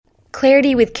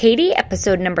Clarity with Katie,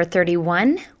 episode number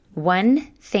 31, One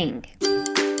Thing.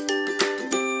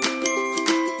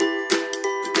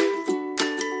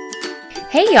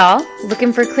 Hey y'all,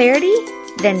 looking for clarity?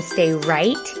 Then stay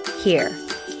right here.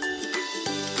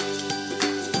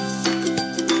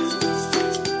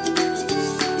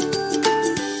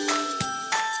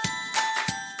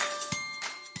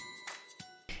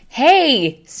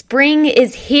 Hey, spring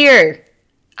is here.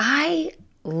 I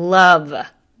love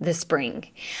the spring.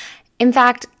 In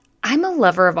fact, I'm a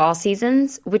lover of all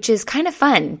seasons, which is kind of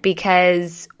fun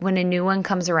because when a new one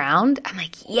comes around, I'm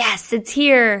like, yes, it's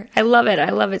here. I love it.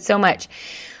 I love it so much.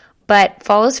 But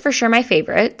fall is for sure my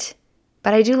favorite,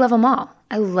 but I do love them all.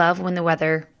 I love when the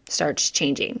weather starts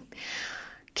changing.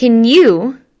 Can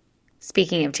you,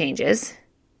 speaking of changes,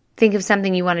 think of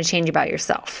something you want to change about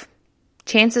yourself?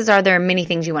 Chances are there are many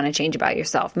things you want to change about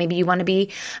yourself. Maybe you want to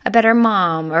be a better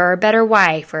mom or a better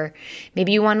wife, or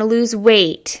maybe you want to lose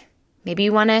weight. Maybe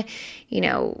you want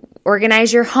to,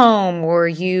 organize your home, or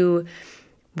you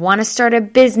want to start a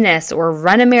business or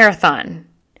run a marathon.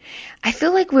 I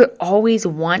feel like we always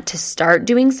want to start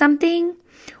doing something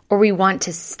or we want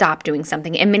to stop doing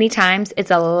something. And many times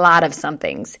it's a lot of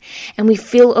somethings. And we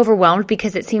feel overwhelmed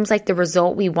because it seems like the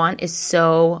result we want is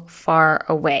so far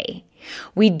away.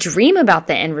 We dream about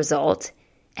the end result,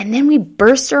 and then we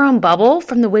burst our own bubble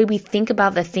from the way we think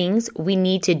about the things we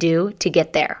need to do to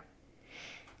get there.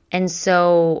 And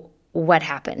so what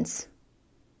happens?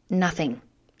 Nothing.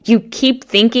 You keep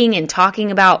thinking and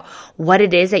talking about what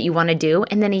it is that you want to do,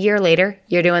 and then a year later,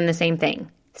 you're doing the same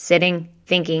thing. Sitting,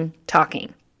 thinking,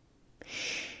 talking.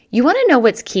 You want to know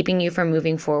what's keeping you from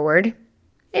moving forward?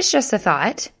 It's just a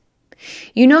thought.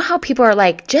 You know how people are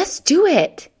like, just do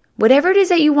it. Whatever it is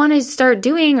that you want to start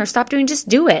doing or stop doing, just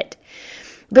do it.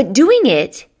 But doing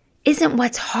it isn't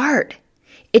what's hard.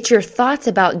 It's your thoughts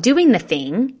about doing the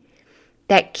thing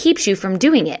that keeps you from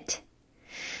doing it.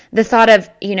 The thought of,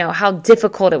 how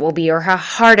difficult it will be or how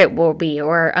hard it will be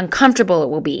or uncomfortable it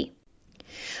will be.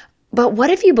 But what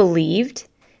if you believed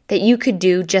that you could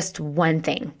do just one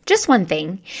thing,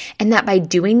 and that by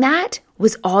doing that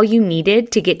was all you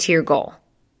needed to get to your goal?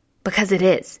 Because it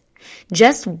is.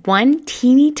 Just one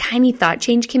teeny tiny thought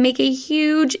change can make a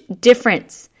huge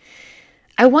difference.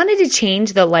 I wanted to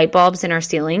change the light bulbs in our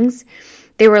ceilings.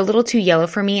 They were a little too yellow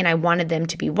for me, and I wanted them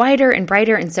to be whiter and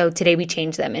brighter, and so today we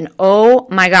changed them. And oh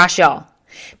my gosh, y'all,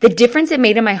 the difference it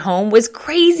made in my home was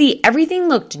crazy. Everything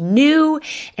looked new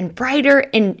and brighter,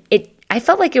 and I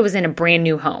felt like it was in a brand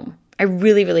new home. I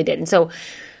really, really did. And so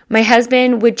my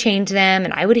husband would change them,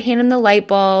 and I would hand him the light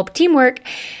bulb, teamwork.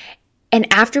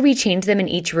 And after we changed them in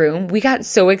each room, we got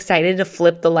so excited to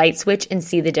flip the light switch and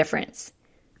see the difference.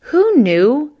 Who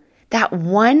knew that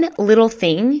one little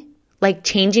thing, like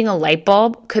changing a light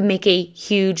bulb, could make a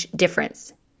huge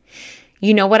difference?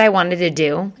 You know what I wanted to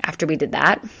do after we did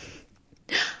that?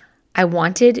 I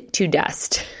wanted to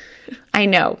dust. I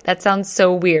know, that sounds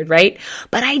so weird, right?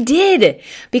 But I did,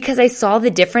 because I saw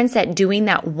the difference that doing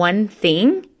that one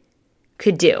thing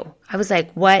could do. I was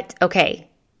like, what? Okay,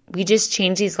 we just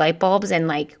changed these light bulbs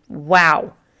and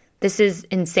wow, this is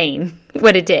insane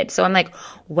what it did. So I'm like,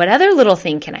 what other little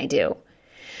thing can I do?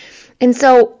 And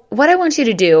so what I want you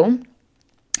to do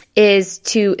is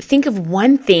to think of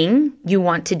one thing you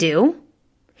want to do,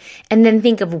 and then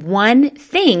think of one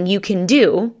thing you can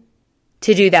do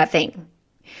to do that thing.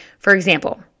 For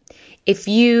example, if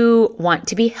you want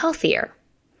to be healthier,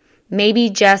 maybe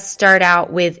just start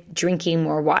out with drinking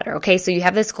more water. Okay, so you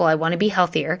have this goal, I want to be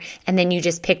healthier, and then you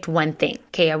just picked one thing.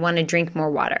 Okay, I want to drink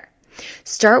more water.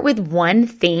 Start with one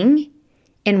thing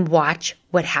and watch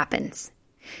what happens.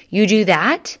 You do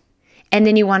that, and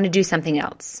then you want to do something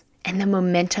else. And the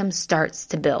momentum starts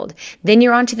to build. Then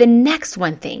you're on to the next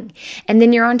one thing. And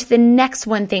then you're on to the next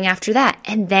one thing after that.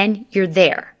 And then you're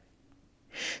there.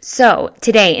 So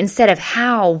today, instead of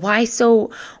why do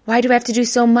I have to do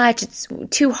so much? It's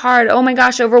too hard. Oh my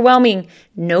gosh, overwhelming.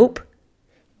 Nope.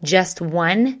 Just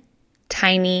one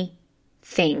tiny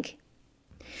thing.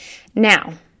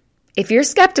 Now, if you're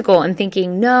skeptical and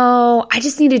thinking, no, I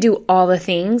just need to do all the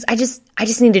things. I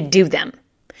just need to do them.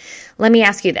 Let me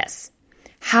ask you this.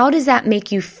 How does that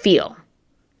make you feel?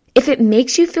 If it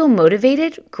makes you feel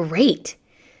motivated, great.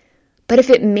 But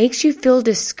if it makes you feel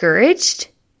discouraged,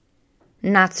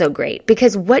 not so great.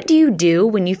 Because what do you do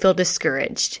when you feel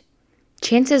discouraged?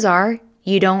 Chances are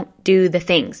you don't do the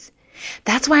things.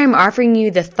 That's why I'm offering you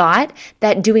the thought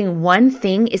that doing one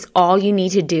thing is all you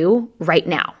need to do right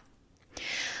now.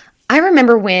 I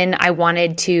remember when I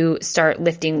wanted to start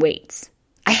lifting weights.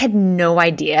 I had no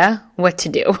idea what to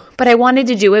do, but I wanted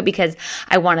to do it because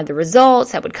I wanted the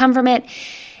results that would come from it.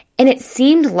 And it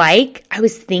seemed like I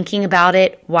was thinking about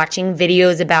it, watching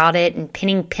videos about it, and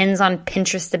pinning pins on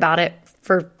Pinterest about it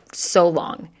for so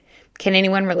long. Can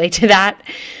anyone relate to that?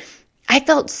 I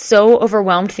felt so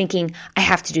overwhelmed thinking I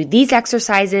have to do these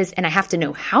exercises and I have to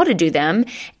know how to do them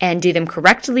and do them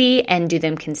correctly and do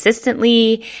them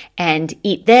consistently and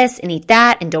eat this and eat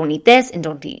that and don't eat this and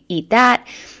don't eat that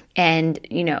and,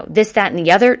 this, that, and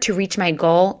the other to reach my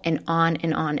goal, and on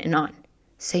and on and on.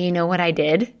 So you know what I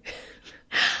did?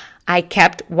 I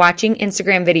kept watching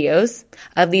Instagram videos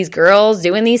of these girls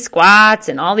doing these squats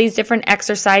and all these different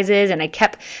exercises. And I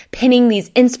kept pinning these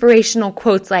inspirational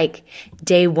quotes like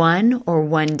day one or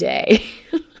one day.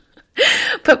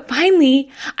 But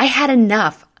finally, I had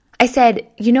enough. I said,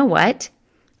 you know what?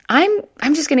 I'm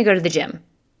just going to go to the gym.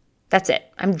 That's it.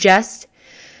 I'm just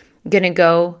going to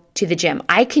go to the gym.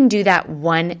 I can do that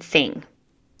one thing.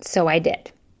 So I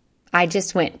did. I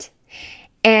just went.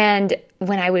 And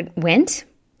when I went,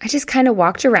 I just kind of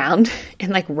walked around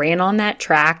and ran on that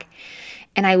track,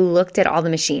 and I looked at all the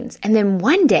machines. And then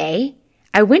one day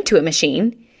I went to a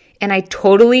machine and I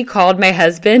totally called my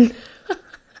husband.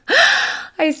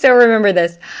 I still remember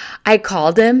this. I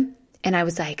called him and I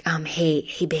was like,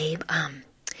 hey babe,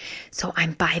 so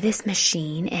I'm by this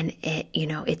machine and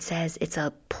it says it's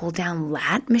a pull down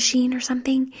lat machine or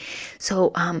something.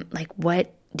 So,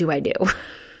 what do I do?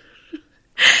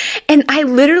 And I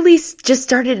literally just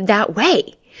started that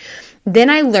way.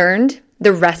 Then I learned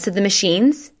the rest of the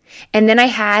machines, and then I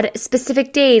had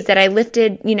specific days that I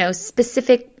lifted,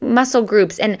 specific muscle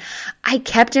groups, and I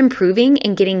kept improving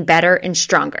and getting better and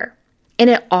stronger. And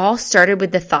it all started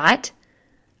with the thought,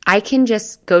 I can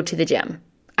just go to the gym.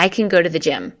 I can go to the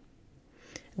gym.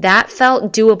 That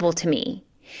felt doable to me.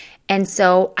 And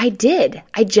so I did.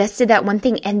 I just did that one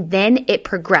thing, and then it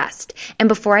progressed. And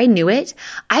before I knew it,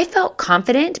 I felt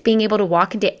confident being able to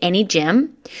walk into any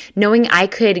gym, knowing I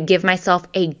could give myself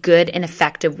a good and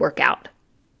effective workout.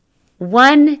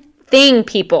 One thing,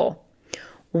 people.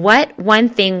 What one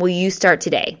thing will you start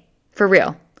today? For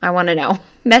real, I want to know.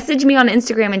 Message me on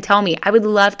Instagram and tell me. I would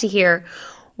love to hear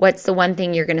what's the one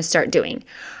thing you're going to start doing.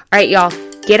 All right, y'all,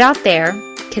 get out there.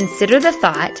 Consider the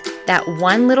thought that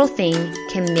one little thing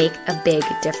can make a big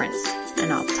difference.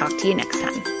 And I'll talk to you next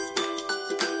time.